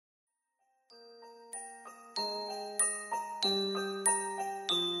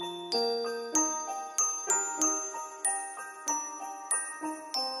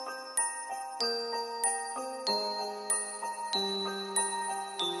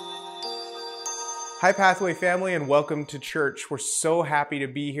Hi Pathway family, and welcome to church. We're so happy to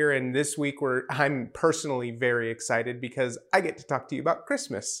be here, and this week I'm personally very excited because I get to talk to you about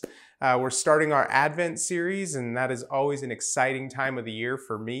Christmas. We're starting our Advent series, and that is always an exciting time of the year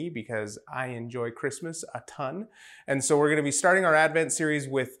for me because I enjoy Christmas a ton. And so we're going to be starting our Advent series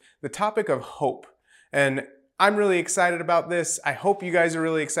with the topic of hope. And I'm really excited about this. I hope you guys are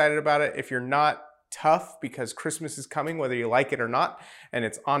really excited about it. If you're not, tough, because Christmas is coming whether you like it or not, and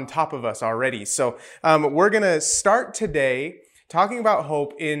it's on top of us already. So we're going to start today talking about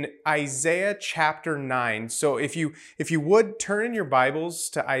hope in Isaiah chapter 9. So if you would turn in your Bibles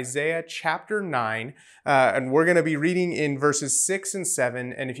to Isaiah chapter 9, and we're going to be reading in verses 6 and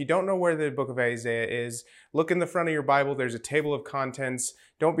 7. And if you don't know where the book of Isaiah is, look in the front of your Bible. There's a table of contents.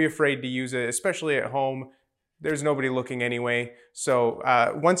 Don't be afraid to use it, especially at home. There's nobody looking anyway. So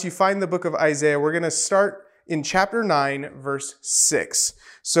once you find the book of Isaiah, we're going to start in chapter 9, verse 6.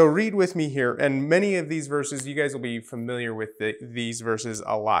 So read with me here. And many of these verses, you guys will be familiar with these verses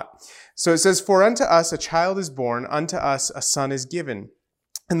a lot. So it says, "For unto us a child is born, unto us a son is given.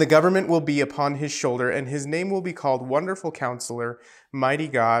 And the government will be upon his shoulder, and his name will be called Wonderful Counselor, Mighty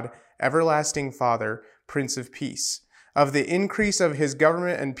God, Everlasting Father, Prince of Peace. Of the increase of his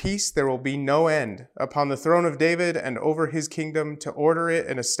government and peace there will be no end, upon the throne of David and over his kingdom, to order it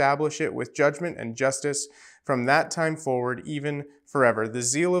and establish it with judgment and justice from that time forward, even forever. The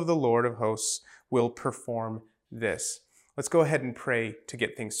zeal of the Lord of hosts will perform this." Let's go ahead and pray to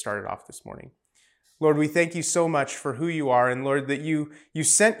get things started off this morning. Lord, we thank you so much for who you are, and Lord, that you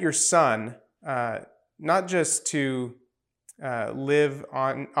sent your Son, not just to live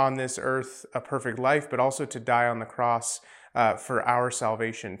on this earth a perfect life, but also to die on the cross for our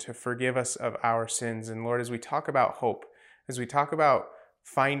salvation, to forgive us of our sins. And Lord, as we talk about hope, as we talk about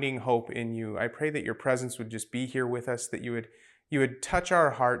finding hope in you, I pray that your presence would just be here with us, that you would touch our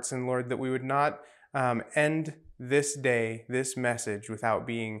hearts, and Lord, that we would not end this day, this message, without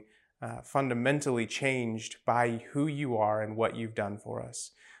being fundamentally changed by who you are and what you've done for us.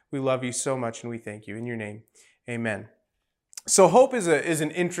 We love you so much, and we thank you. In your name, amen. So hope is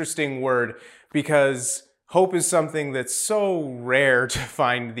an interesting word because hope is something that's so rare to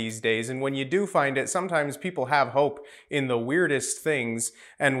find these days. And when you do find it, sometimes people have hope in the weirdest things,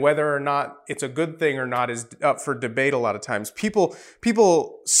 and whether or not it's a good thing or not is up for debate a lot of times. People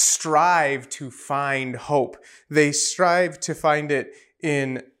strive to find hope. They strive to find it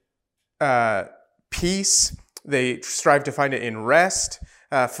in peace. They strive to find it in rest,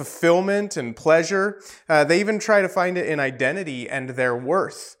 fulfillment and pleasure. They even try to find it in identity and their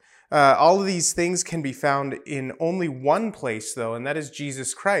worth. All of these things can be found in only one place, though, and that is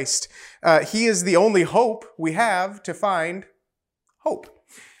Jesus Christ. He is the only hope we have to find hope.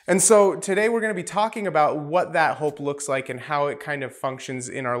 And so today we're going to be talking about what that hope looks like and how it kind of functions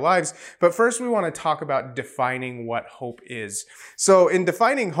in our lives. But first we want to talk about defining what hope is. So in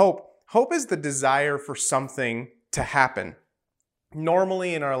defining hope, hope is the desire for something to happen.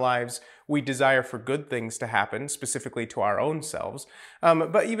 Normally in our lives, we desire for good things to happen, specifically to our own selves.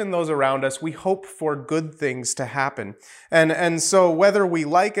 But even those around us, we hope for good things to happen. And so whether we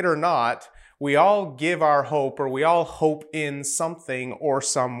like it or not, we all give our hope, or we all hope in something or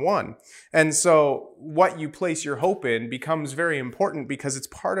someone. And so what you place your hope in becomes very important because it's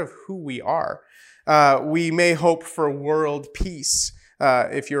part of who we are. We may hope for world peace.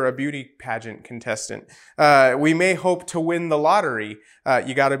 If you're a beauty pageant contestant. We may hope to win the lottery.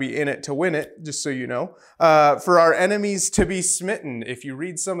 You got to be in it to win it, just so you know. For our enemies to be smitten. If you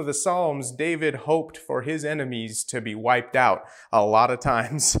read some of the Psalms, David hoped for his enemies to be wiped out a lot of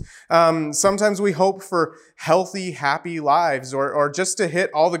times. Sometimes we hope for healthy, happy lives, or just to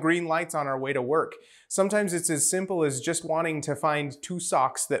hit all the green lights on our way to work. Sometimes it's as simple as just wanting to find 2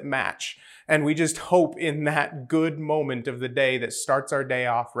 socks that match. And we just hope in that good moment of the day that starts our day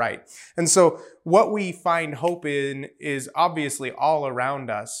off right. And so what we find hope in is obviously all around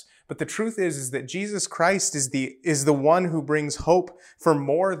us. But the truth is that Jesus Christ is the one who brings hope for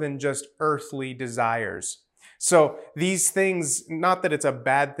more than just earthly desires. So these things, not that it's a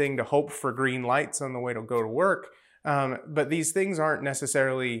bad thing to hope for green lights on the way to go to work, but these things aren't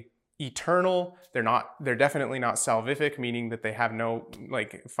necessarily eternal. They're definitely not salvific, meaning that they have no,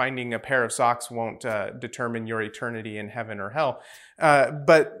 like, finding a pair of socks won't determine your eternity in heaven or hell.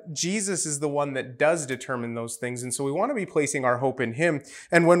 But Jesus is the one that does determine those things. And so we want to be placing our hope in him.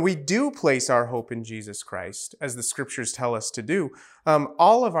 And when we do place our hope in Jesus Christ, as the scriptures tell us to do,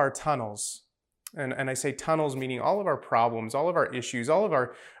 all of our tunnels, and I say tunnels meaning all of our problems, all of our issues, all of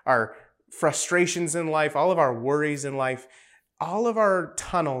our frustrations in life, all of our worries in life, all of our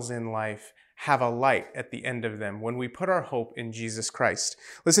tunnels in life have a light at the end of them when we put our hope in Jesus Christ.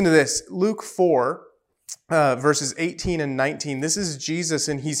 Listen to this. Luke 4, verses 18 and 19. This is Jesus,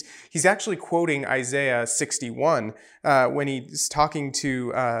 and he's actually quoting Isaiah 61 when he's talking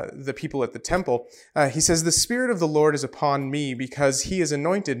to the people at the temple. He says, "The Spirit of the Lord is upon me because he has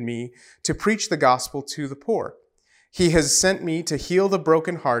anointed me to preach the gospel to the poor. He has sent me to heal the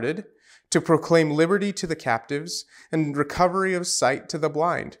brokenhearted, to proclaim liberty to the captives and recovery of sight to the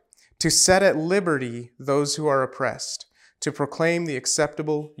blind, to set at liberty those who are oppressed, to proclaim the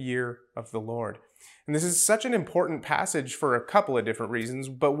acceptable year of the Lord." And this is such an important passage for a couple of different reasons,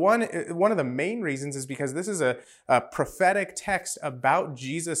 but one of the main reasons is because this is a prophetic text about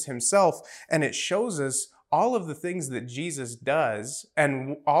Jesus himself, and it shows us all of the things that Jesus does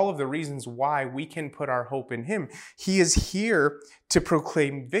and all of the reasons why we can put our hope in him. He is here to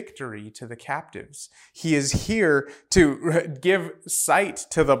proclaim victory to the captives. He is here to give sight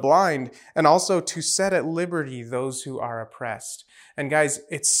to the blind and also to set at liberty those who are oppressed. And guys,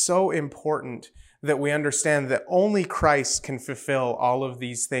 it's so important that we understand that only Christ can fulfill all of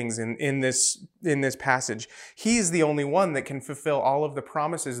these things in this passage. He is the only one that can fulfill all of the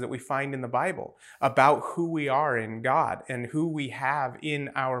promises that we find in the Bible about who we are in God and who we have in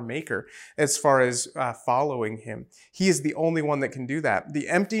our Maker as far as following him. He is the only one that can do that. The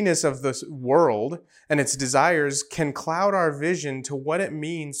emptiness of this world and its desires can cloud our vision to what it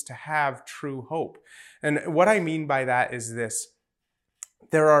means to have true hope. And what I mean by that is this.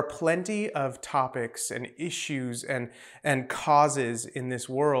 There are plenty of topics and issues and causes in this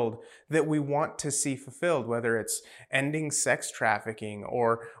world that we want to see fulfilled, whether it's ending sex trafficking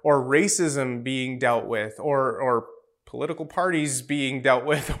or racism being dealt with or political parties being dealt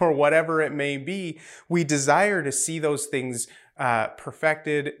with or whatever it may be. We desire to see those things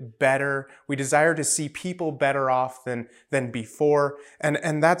perfected, better. We desire to see people better off than before.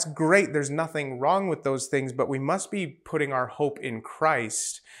 And that's great. There's nothing wrong with those things, but we must be putting our hope in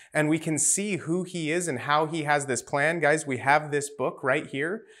Christ. And we can see who he is and how he has this plan. Guys, we have this book right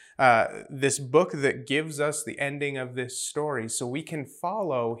here. This book that gives us the ending of this story so we can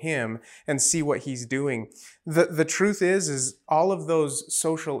follow him and see what he's doing. The truth is all of those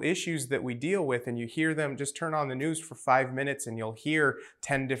social issues that we deal with, and you hear them, just turn on the news for 5 minutes and you'll hear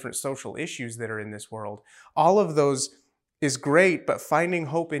 10 different social issues that are in this world. All of those is great, but finding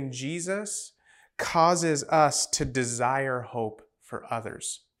hope in Jesus causes us to desire hope for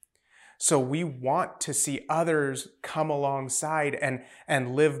others. So we want to see others come alongside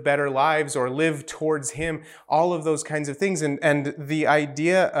and live better lives or live towards him, all of those kinds of things. And the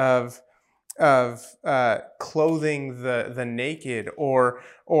idea of clothing the naked or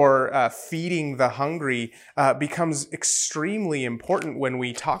feeding the hungry becomes extremely important when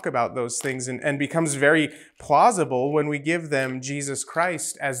we talk about those things and becomes very plausible when we give them Jesus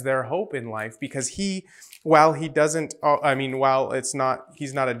Christ as their hope in life, because while he's not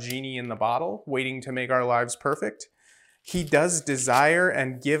a genie in the bottle waiting to make our lives perfect, he does desire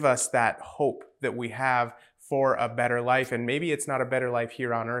and give us that hope that we have for a better life. And maybe it's not a better life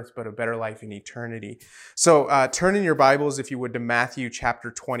here on earth, but a better life in eternity. So turn in your Bibles, if you would, to Matthew chapter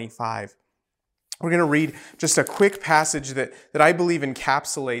 25. We're going to read just a quick passage that I believe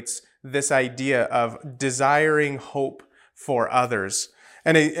encapsulates this idea of desiring hope for others.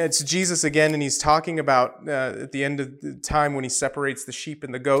 And it's Jesus again, and he's talking about at the end of the time when he separates the sheep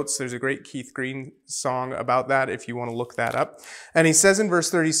and the goats. There's a great Keith Green song about that if you want to look that up. And he says in verse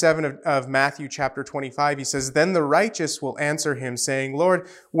 37 of Matthew chapter 25, he says, "Then the righteous will answer him, saying, 'Lord,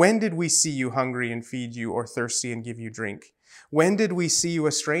 when did we see you hungry and feed you, or thirsty and give you drink? When did we see you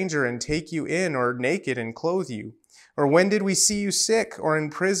a stranger and take you in, or naked and clothe you? Or when did we see you sick or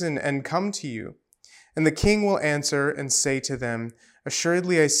in prison and come to you?' And the king will answer and say to them,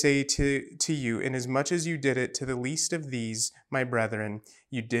 'Assuredly I say to you, inasmuch as you did it to the least of these, my brethren,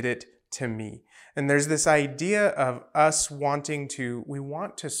 you did it to me.'" And there's this idea of us we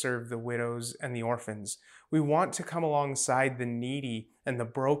want to serve the widows and the orphans. We want to come alongside the needy and the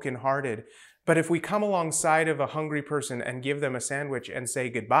brokenhearted. But if we come alongside of a hungry person and give them a sandwich and say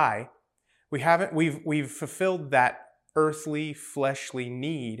goodbye, we've fulfilled that earthly, fleshly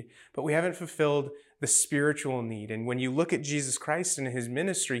need, but we haven't fulfilled the spiritual need. And when you look at Jesus Christ and his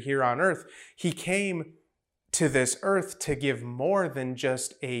ministry here on earth, he came to this earth to give more than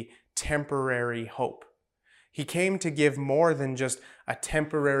just a temporary hope. He came to give more than just a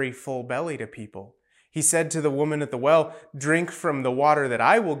temporary full belly to people. He said to the woman at the well, "Drink from the water that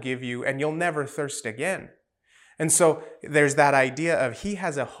I will give you, and you'll never thirst again." And so there's that idea of he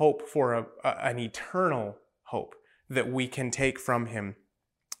has a hope for an eternal hope that we can take from him.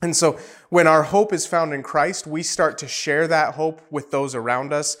 And so when our hope is found in Christ, we start to share that hope with those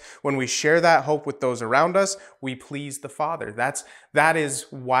around us. When we share that hope with those around us, we please the Father. That is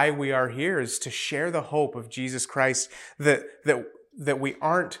why we are here, is to share the hope of Jesus Christ, that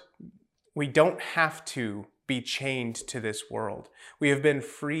we don't have to be chained to this world. We have been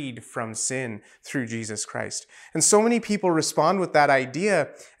freed from sin through Jesus Christ. And so many people respond with that idea.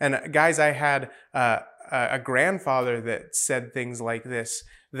 And guys, I had a grandfather that said things like this,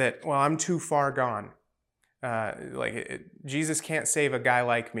 that, well, I'm too far gone. Jesus can't save a guy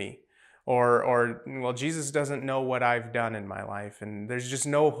like me. Or, well, Jesus doesn't know what I've done in my life, and there's just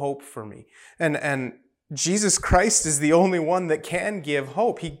no hope for me. And Jesus Christ is the only one that can give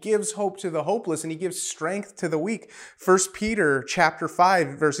hope. He gives hope to the hopeless, and he gives strength to the weak. 1 Peter chapter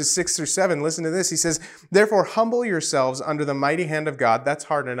 5, verses 6 through 7, listen to this. He says, "Therefore humble yourselves under the mighty hand of God," that's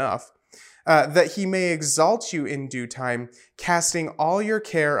hard enough, "that he may exalt you in due time, casting all your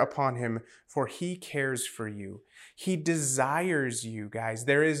care upon him, for he cares for you." He desires you, guys.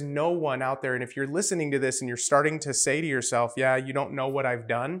 There is no one out there. And if you're listening to this and you're starting to say to yourself, yeah, you don't know what I've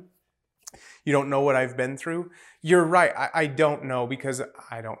done, you don't know what I've been through, you're right. I don't know, because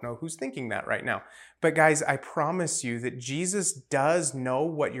I don't know who's thinking that right now. But guys, I promise you that Jesus does know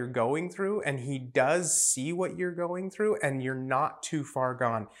what you're going through, and he does see what you're going through, and you're not too far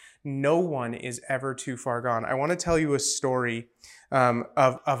gone. No one is ever too far gone. I want to tell you a story of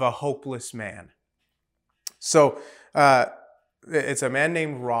a hopeless man. So it's a man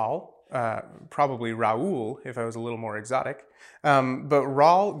named Raul, probably Raul if I was a little more exotic. But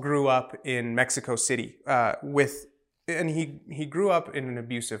Raul grew up in Mexico City and he grew up in an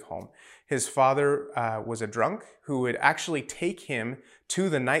abusive home. His father was a drunk who would actually take him to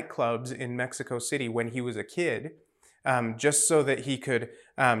the nightclubs in Mexico City when he was a kid, just so that he could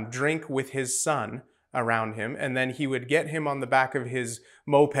drink with his son around him. And then he would get him on the back of his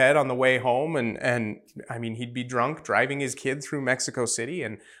moped on the way home. And I mean, he'd be drunk driving his kid through Mexico City.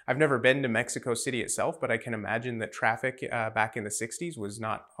 And I've never been to Mexico City itself, but I can imagine that traffic back in the 60s was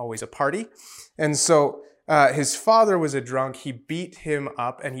not always a party. And so his father was a drunk. He beat him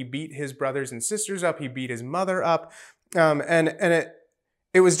up, and he beat his brothers and sisters up. He beat his mother up. And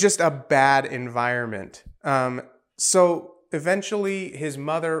it was just a bad environment. So eventually his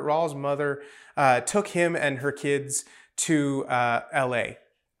mother, Raul's mother, took him and her kids to LA.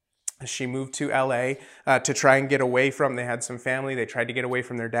 She moved to LA to try and get away from, they had some family, they tried to get away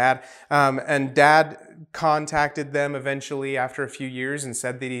from their dad. And dad contacted them eventually after a few years and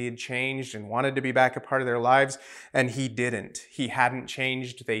said that he had changed and wanted to be back a part of their lives. And he didn't. He hadn't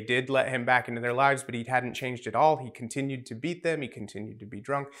changed. They did let him back into their lives, but he hadn't changed at all. He continued to beat them. He continued to be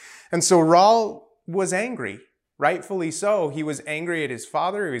drunk. And so Raul was angry. Rightfully so. He was angry at his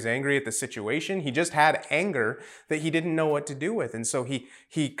father. He was angry at the situation. He just had anger that he didn't know what to do with. And so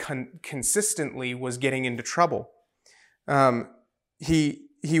he consistently was getting into trouble.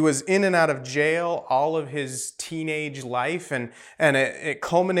 He was in and out of jail all of his teenage life. And it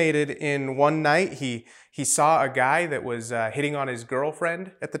culminated in one night. He saw a guy that was hitting on his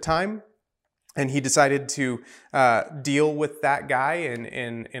girlfriend at the time. And he decided to deal with that guy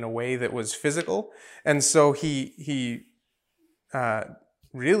in a way that was physical. And so he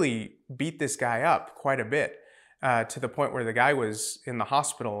really beat this guy up quite a bit to the point where the guy was in the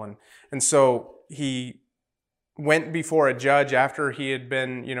hospital. And so he went before a judge after he had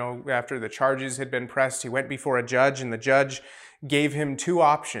been, after the charges had been pressed. He went before a judge, and the judge gave him two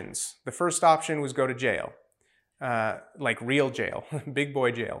options. The first option was go to jail. Like real jail, big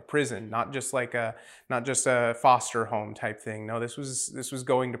boy jail, prison, not just a foster home type thing. No, this was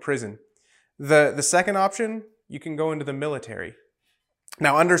going to prison. The second option, you can go into the military.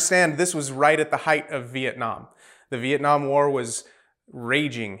 Now understand, this was right at the height of Vietnam. The Vietnam War was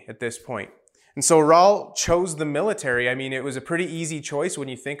raging at this point. And so Raul chose the military. I mean, it was a pretty easy choice when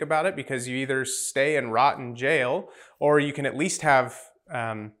you think about it, because you either stay and rot in jail, or you can at least have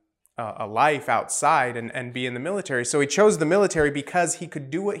a life outside and be in the military. So he chose the military because he could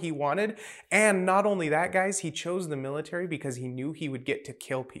do what he wanted. And not only that, guys, he chose the military because he knew he would get to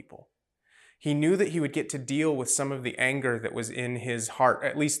kill people. He knew that he would get to deal with some of the anger that was in his heart.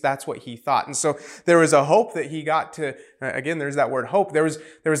 At least that's what he thought. And so there was a hope that he got to, again, there's that word hope. There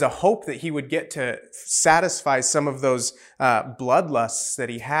was a hope that he would get to satisfy some of those bloodlusts that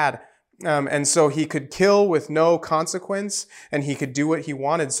he had. And so he could kill with no consequence, and he could do what he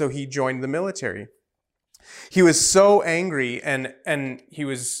wanted, so he joined the military. He was so angry, and he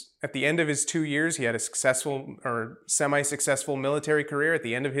was, at the end of his 2 years, he had a successful or semi-successful military career. At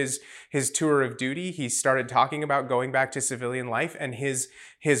the end of his tour of duty, he started talking about going back to civilian life, and his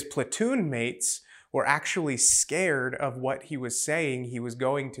platoon mates were actually scared of what he was saying he was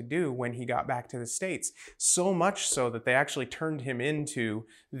going to do when he got back to the States. So much so that they actually turned him into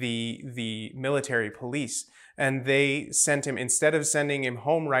the military police. And they sent him, instead of sending him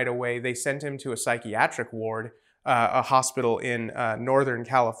home right away, they sent him to a psychiatric ward, a hospital in Northern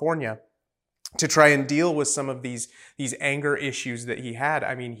California, to try and deal with some of these anger issues that he had.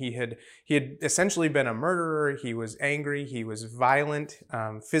 I mean, he had essentially been a murderer. He was angry. He was violent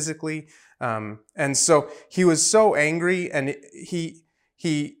physically, and so he was so angry, and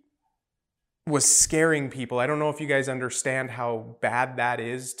he was scaring people. I don't know if you guys understand how bad that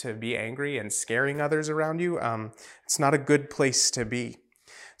is, to be angry and scaring others around you. It's not a good place to be.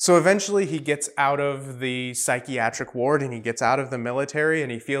 So eventually he gets out of the psychiatric ward and he gets out of the military,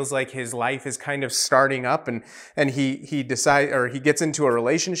 and he feels like his life is kind of starting up, and he decides, or he gets into a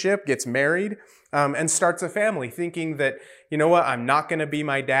relationship, gets married, and starts a family, thinking that, you know what, I'm not going to be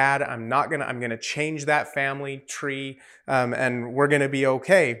my dad. I'm going to change that family tree, and we're going to be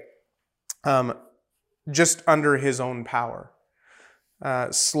okay. Just under his own power.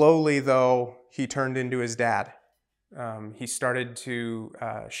 Slowly, though, he turned into his dad. He started to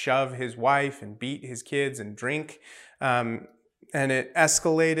shove his wife and beat his kids and drink. And it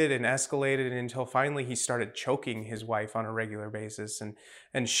escalated and escalated until finally he started choking his wife on a regular basis.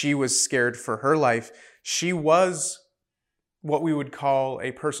 And she was scared for her life. She was what we would call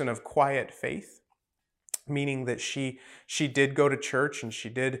a person of quiet faith, meaning that she did go to church and she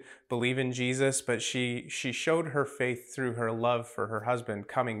did believe in Jesus, but she showed her faith through her love for her husband,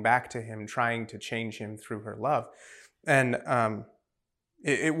 coming back to him, trying to change him through her love. And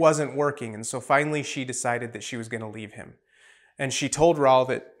it wasn't working. And so finally she decided that she was going to leave him. And she told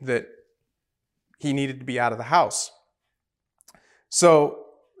Raul that he needed to be out of the house. So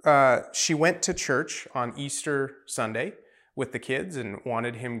she went to church on Easter Sunday with the kids and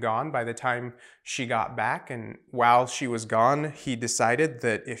wanted him gone by the time she got back. And while she was gone, he decided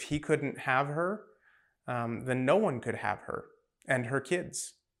that if he couldn't have her, then no one could have her and her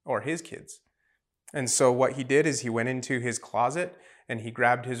kids, or his kids. And so what he did is he went into his closet and he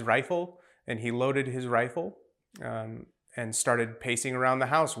grabbed his rifle and he loaded his rifle and started pacing around the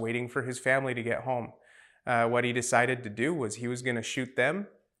house waiting for his family to get home. What he decided to do was he was going to shoot them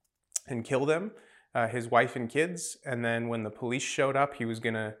and kill them, his wife and kids, and then when the police showed up, he was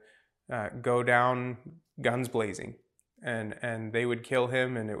going to go down guns blazing, and they would kill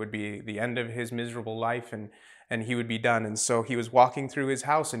him, and it would be the end of his miserable life, and he would be done. And so he was walking through his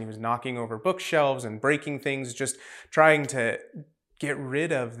house and he was knocking over bookshelves and breaking things, just trying to get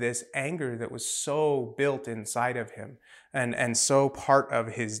rid of this anger that was so built inside of him and so part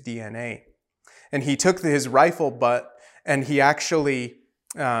of his DNA. And he took his rifle butt and he actually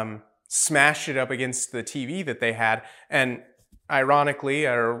smashed it up against the TV that they had. And ironically,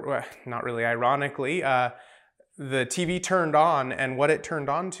 or not really ironically, the TV turned on, and what it turned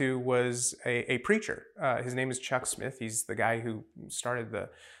on to was a preacher. His name is Chuck Smith. He's the guy who started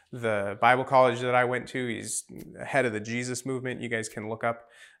the Bible college that I went to. He's head of the Jesus movement. You guys can look up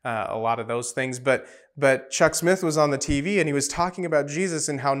a lot of those things. But Chuck Smith was on the TV, and he was talking about Jesus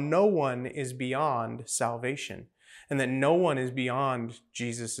and how no one is beyond salvation, and that no one is beyond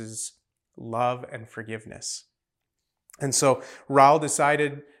Jesus's love and forgiveness. And so Raul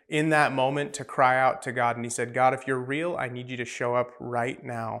decided in that moment to cry out to God, and he said, God, if you're real, I need you to show up right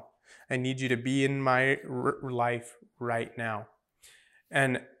now. I need you to be in my life right now.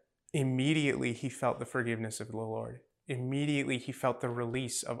 And immediately he felt the forgiveness of the Lord. Immediately he felt the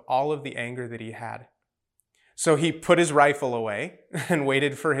release of all of the anger that he had. So he put his rifle away and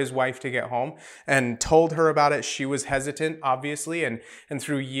waited for his wife to get home and told her about it. She was hesitant, obviously, and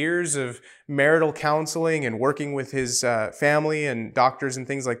through years of marital counseling and working with his family and doctors and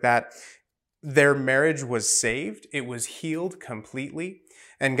things like that, their marriage was saved. It was healed completely.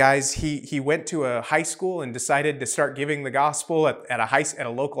 And guys, he went to a high school and decided to start giving the gospel at a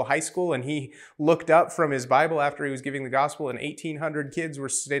local high school. And he looked up from his Bible after he was giving the gospel, and 1,800 kids were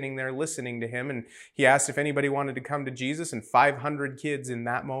sitting there listening to him. And he asked if anybody wanted to come to Jesus, and 500 kids in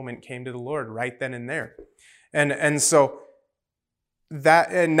that moment came to the Lord right then and there. And so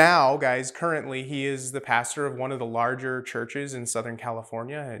that, and now, guys, currently he is the pastor of one of the larger churches in Southern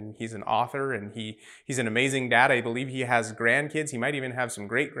California, and he's an author, and he's an amazing dad. I believe he has grandkids. He might even have some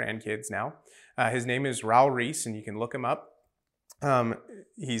great grandkids now. His name is Raul Ries, and you can look him up.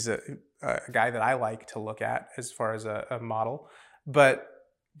 He's a guy that I like to look at as far as a model. But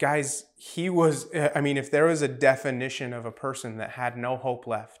guys, he was, I mean, if there was a definition of a person that had no hope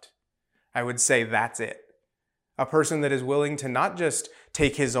left, I would say that's it. A person that is willing to not just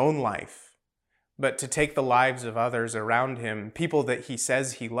take his own life, but to take the lives of others around him, people that he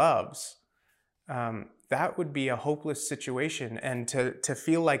says he loves, that would be a hopeless situation. And to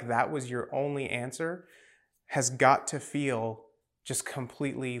feel like that was your only answer has got to feel just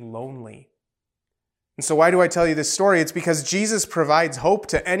completely lonely. And so why do I tell you this story? It's because Jesus provides hope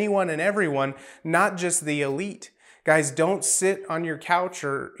to anyone and everyone, not just the elite. Guys, don't sit on your couch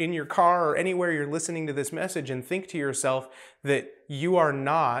or in your car or anywhere you're listening to this message and think to yourself that you are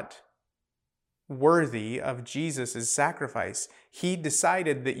not worthy of Jesus' sacrifice. He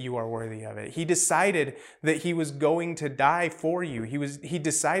decided that you are worthy of it. He decided that he was going to die for you. He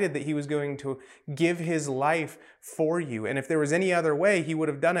decided that he was going to give his life for you. And if there was any other way, he would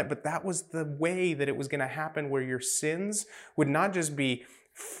have done it. But that was the way that it was going to happen, where your sins would not just be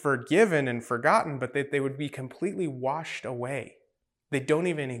forgiven and forgotten, but that they would be completely washed away. They don't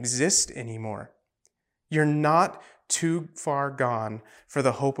even exist anymore. You're not too far gone for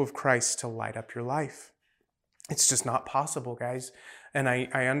the hope of Christ to light up your life. It's just not possible, guys. And I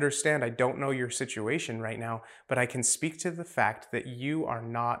understand, I don't know your situation right now, but I can speak to the fact that you are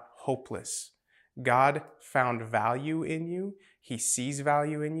not hopeless. God found value in you. He sees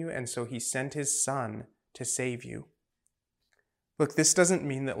value in you, and so he sent his Son to save you. Look, this doesn't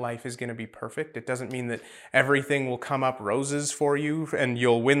mean that life is going to be perfect. It doesn't mean that everything will come up roses for you and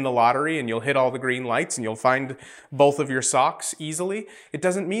you'll win the lottery and you'll hit all the green lights and you'll find both of your socks easily. It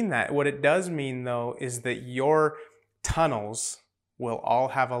doesn't mean that. What it does mean, though, is that your tunnels will all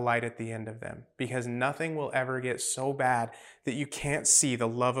have a light at the end of them, because nothing will ever get so bad that you can't see the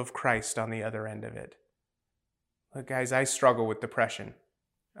love of Christ on the other end of it. Look, guys, I struggle with depression.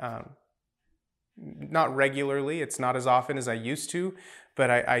 Not regularly, it's not as often as I used to, but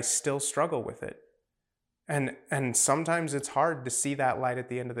I still struggle with it. And sometimes it's hard to see that light at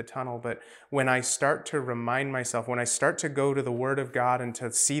the end of the tunnel, but when I start to remind myself, when I start to go to the Word of God and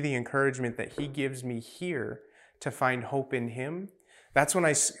to see the encouragement that he gives me here to find hope in him, that's when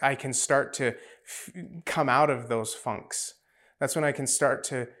I can start to come out of those funks. That's when I can start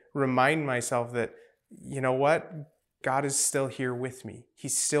to remind myself that, you know what? God is still here with me.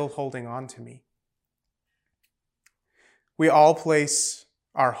 He's still holding on to me. We all place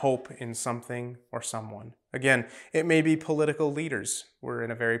our hope in something or someone. Again, it may be political leaders. We're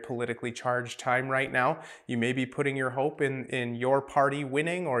in a very politically charged time right now. You may be putting your hope in your party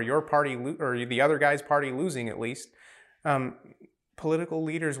winning, or your party or the other guy's party losing, at least. Political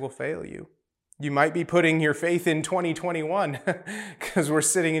leaders will fail you. You might be putting your faith in 2021 because we're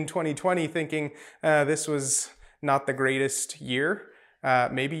sitting in 2020 thinking this was not the greatest year.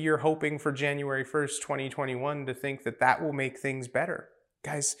 Maybe you're hoping for January 1st, 2021 to think that that will make things better.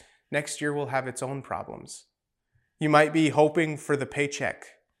 Guys, next year will have its own problems. You might be hoping for the paycheck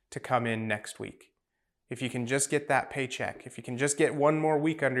to come in next week. If you can just get that paycheck, if you can just get one more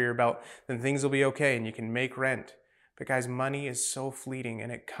week under your belt, then things will be okay and you can make rent. But guys, money is so fleeting,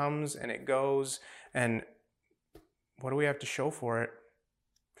 and it comes and it goes, and what do we have to show for it?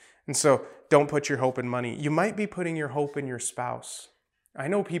 And so don't put your hope in money. You might be putting your hope in your spouse. I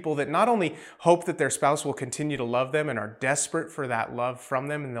know people that not only hope that their spouse will continue to love them and are desperate for that love from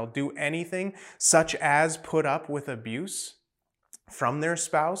them, and they'll do anything such as put up with abuse from their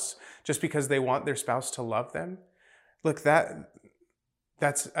spouse just because they want their spouse to love them. Look,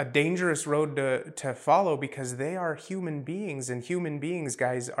 that's a dangerous road to follow, because they are human beings, and human beings,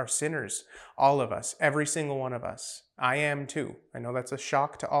 guys, are sinners. All of us, every single one of us. I am too. I know that's a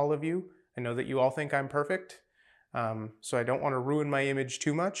shock to all of you. I know that you all think I'm perfect. So I don't want to ruin my image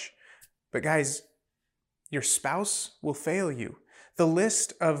too much. But guys, your spouse will fail you. The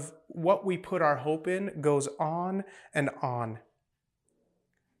list of what we put our hope in goes on and on.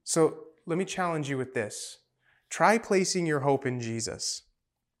 So let me challenge you with this. Try placing your hope in Jesus.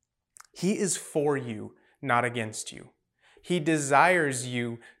 He is for you, not against you. He desires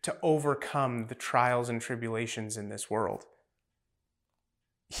you to overcome the trials and tribulations in this world.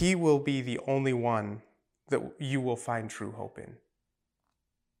 He will be the only one that you will find true hope in.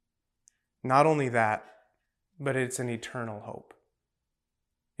 Not only that, but it's an eternal hope.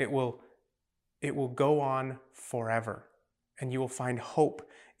 It will go on forever, and you will find hope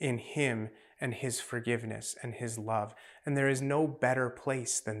in him and his forgiveness and his love. And there is no better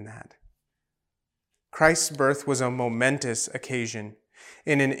place than that. Christ's birth was a momentous occasion.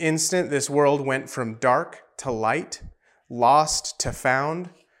 In an instant, this world went from dark to light, lost to found,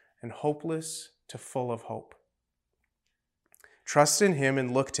 and hopeless to full of hope. Trust in him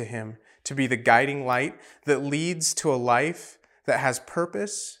and look to him to be the guiding light that leads to a life that has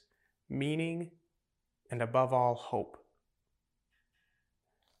purpose, meaning, and above all, hope.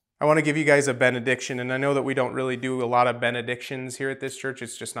 I want to give you guys a benediction, and I know that we don't really do a lot of benedictions here at this church.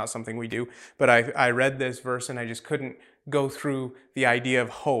 It's just not something we do. But I read this verse and I just couldn't go through the idea of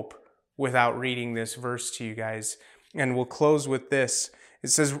hope without reading this verse to you guys. And we'll close with this. It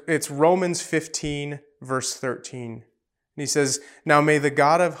says, it's Romans 15, verse 13. And he says, "Now may the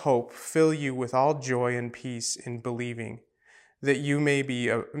God of hope fill you with all joy and peace in believing, that you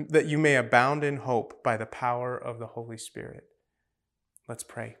may abound in hope by the power of the Holy Spirit." Let's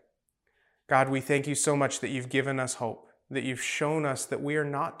pray. God, we thank you so much that you've given us hope, that you've shown us that we are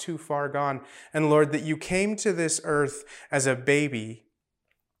not too far gone. And Lord, that you came to this earth as a baby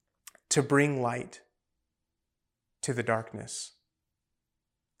to bring light to the darkness.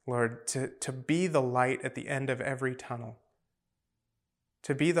 Lord, to be the light at the end of every tunnel,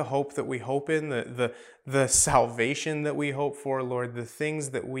 to be the hope that we hope in, the salvation that we hope for, Lord, the things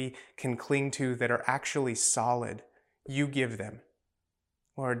that we can cling to that are actually solid, you give them.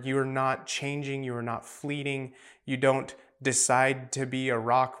 Lord, you are not changing, you are not fleeting, you don't decide to be a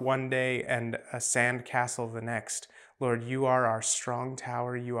rock one day and a sand castle the next. Lord, you are our strong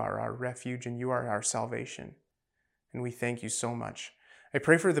tower, you are our refuge, and you are our salvation. And we thank you so much. I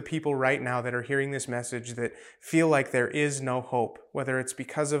pray for the people right now that are hearing this message that feel like there is no hope, whether it's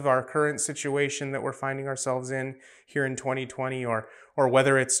because of our current situation that we're finding ourselves in here in 2020, or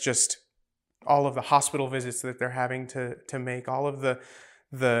whether it's just all of the hospital visits that they're having to make, all of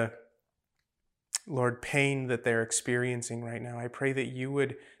the Lord, pain that they're experiencing right now. I pray that you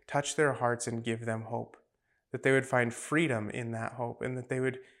would touch their hearts and give them hope, that they would find freedom in that hope, and that they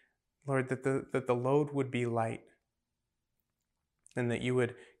would, Lord, that the load would be light, and that you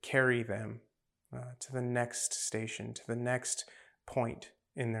would carry them to the next station, to the next point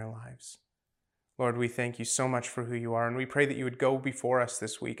in their lives. Lord, we thank you so much for who you are, and we pray that you would go before us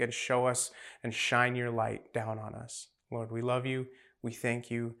this week and show us and shine your light down on us. Lord, we love you, we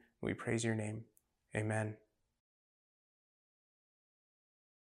thank you, we praise your name. Amen.